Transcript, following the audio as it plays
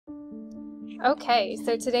Okay,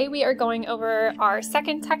 so today we are going over our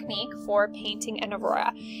second technique for painting an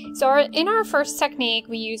aurora. So in our first technique,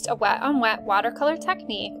 we used a wet on wet watercolor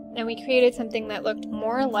technique, and we created something that looked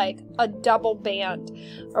more like a double band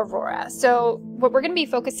aurora. So what we're going to be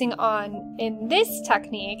focusing on in this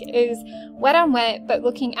technique is wet on wet, but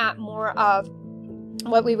looking at more of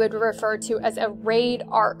what we would refer to as a rayed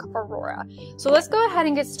arc aurora. So let's go ahead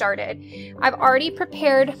and get started. I've already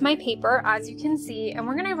prepared my paper, as you can see, and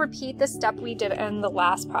we're going to repeat the step we did in the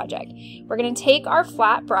last project. We're going to take our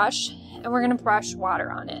flat brush and we're going to brush water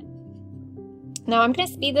on it. Now I'm going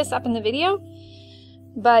to speed this up in the video,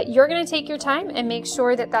 but you're going to take your time and make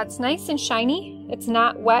sure that that's nice and shiny. It's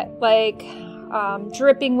not wet like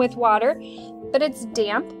dripping with water, but it's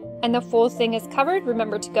damp and the full thing is covered.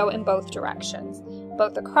 Remember to go in both directions,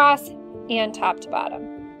 both across and top to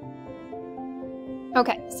bottom.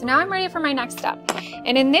 Okay, so now I'm ready for my next step.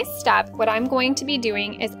 And in this step, what I'm going to be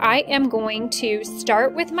doing is I am going to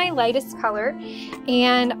start with my lightest color,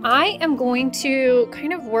 and I am going to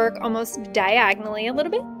kind of work almost diagonally a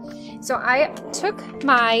little bit. So I took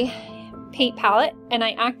my paint palette and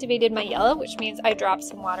I activated my yellow, which means I dropped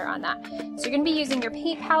some water on that. So you're gonna be using your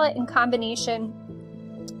paint palette in combination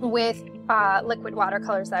with liquid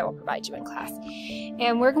watercolors that I will provide you in class.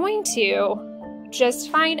 And we're going to just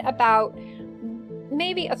find about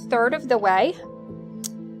maybe a third of the way,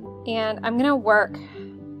 and I'm going to work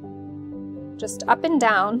just up and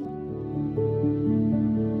down.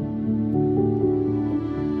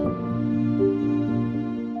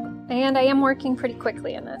 And I am working pretty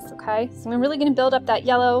quickly in this, okay? So I'm really going to build up that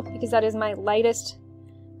yellow because that is my lightest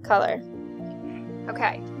color.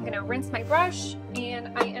 Okay, I'm going to rinse my brush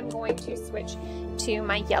and I am going to switch to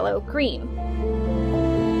my yellow-green.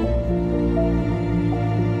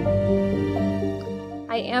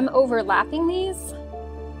 I am overlapping these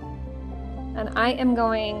and I am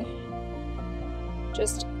going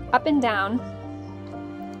just up and down,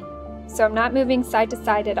 so I'm not moving side to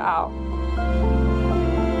side at all.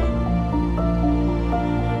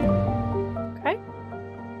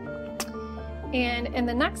 And in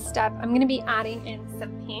the next step, I'm going to be adding in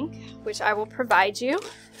some pink, which I will provide you.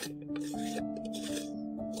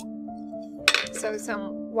 So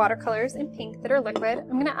some watercolors in pink that are liquid.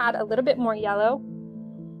 I'm going to add a little bit more yellow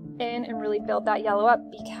in and really build that yellow up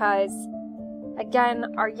because,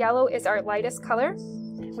 again, our yellow is our lightest color,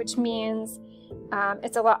 which means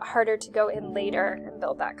it's a lot harder to go in later and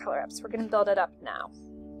build that color up. So we're going to build it up now.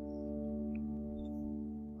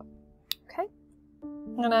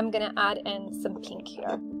 And I'm going to add in some pink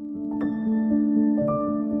here.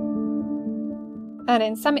 And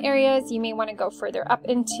in some areas, you may want to go further up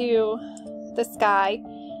into the sky.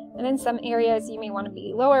 And in some areas, you may want to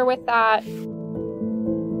be lower with that. I'm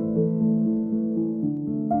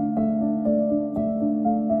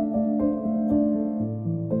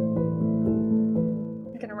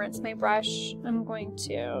going to rinse my brush. I'm going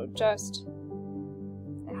to just,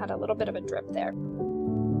 I had a little bit of a drip there.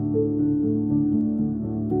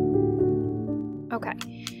 Okay,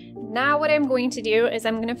 now what I'm going to do is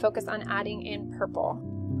I'm going to focus on adding in purple.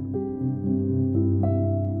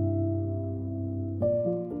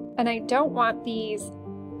 And I don't want these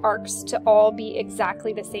arcs to all be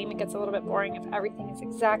exactly the same. It gets a little bit boring if everything is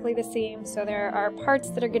exactly the same. So there are parts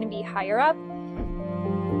that are going to be higher up.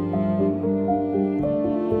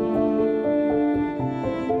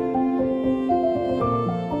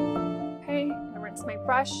 Okay, I'm going to rinse my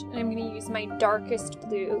brush and I'm going to use my darkest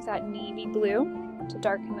blue, that navy blue, to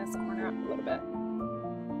darken this corner up a little bit.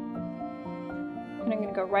 And I'm going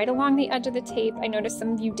to go right along the edge of the tape. I noticed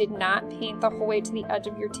some of you did not paint the whole way to the edge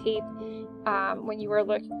of your tape when you were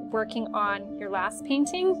working on your last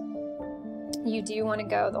painting. You do want to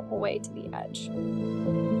go the whole way to the edge.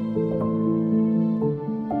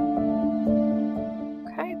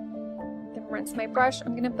 Okay, I'm going to rinse my brush.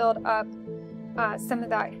 I'm going to build up some of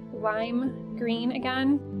that lime green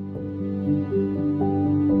again.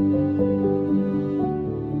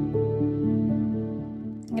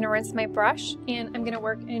 I'm going to rinse my brush and I'm going to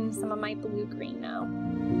work in some of my blue-green now.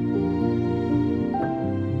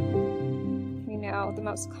 You know, the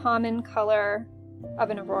most common color of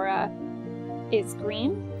an aurora is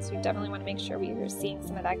green, so you definitely want to make sure we are seeing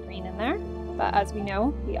some of that green in there. But as we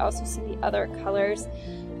know, we also see the other colors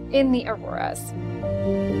in the auroras.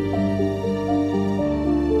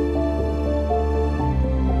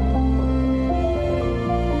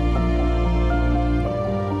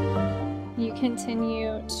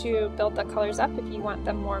 Continue to build the colors up if you want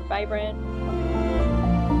them more vibrant.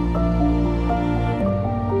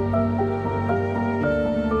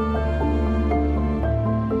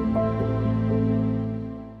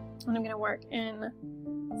 And I'm going to work in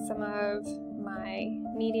some of my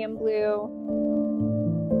medium blue.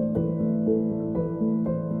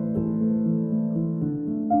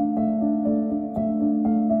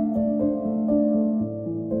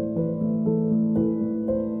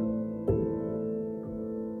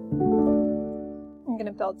 I'm going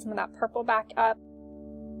to build some of that purple back up.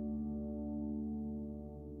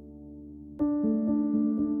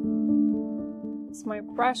 So my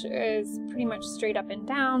brush is pretty much straight up and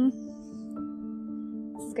down.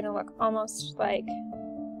 This is going to look almost like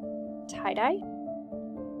tie-dye.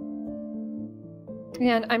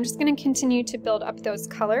 And I'm just going to continue to build up those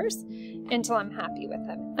colors until I'm happy with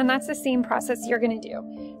them. And that's the same process you're going to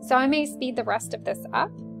do. So I may speed the rest of this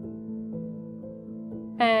up,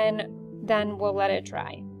 and then we'll let it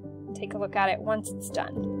dry. Take a look at it once it's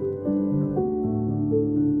done.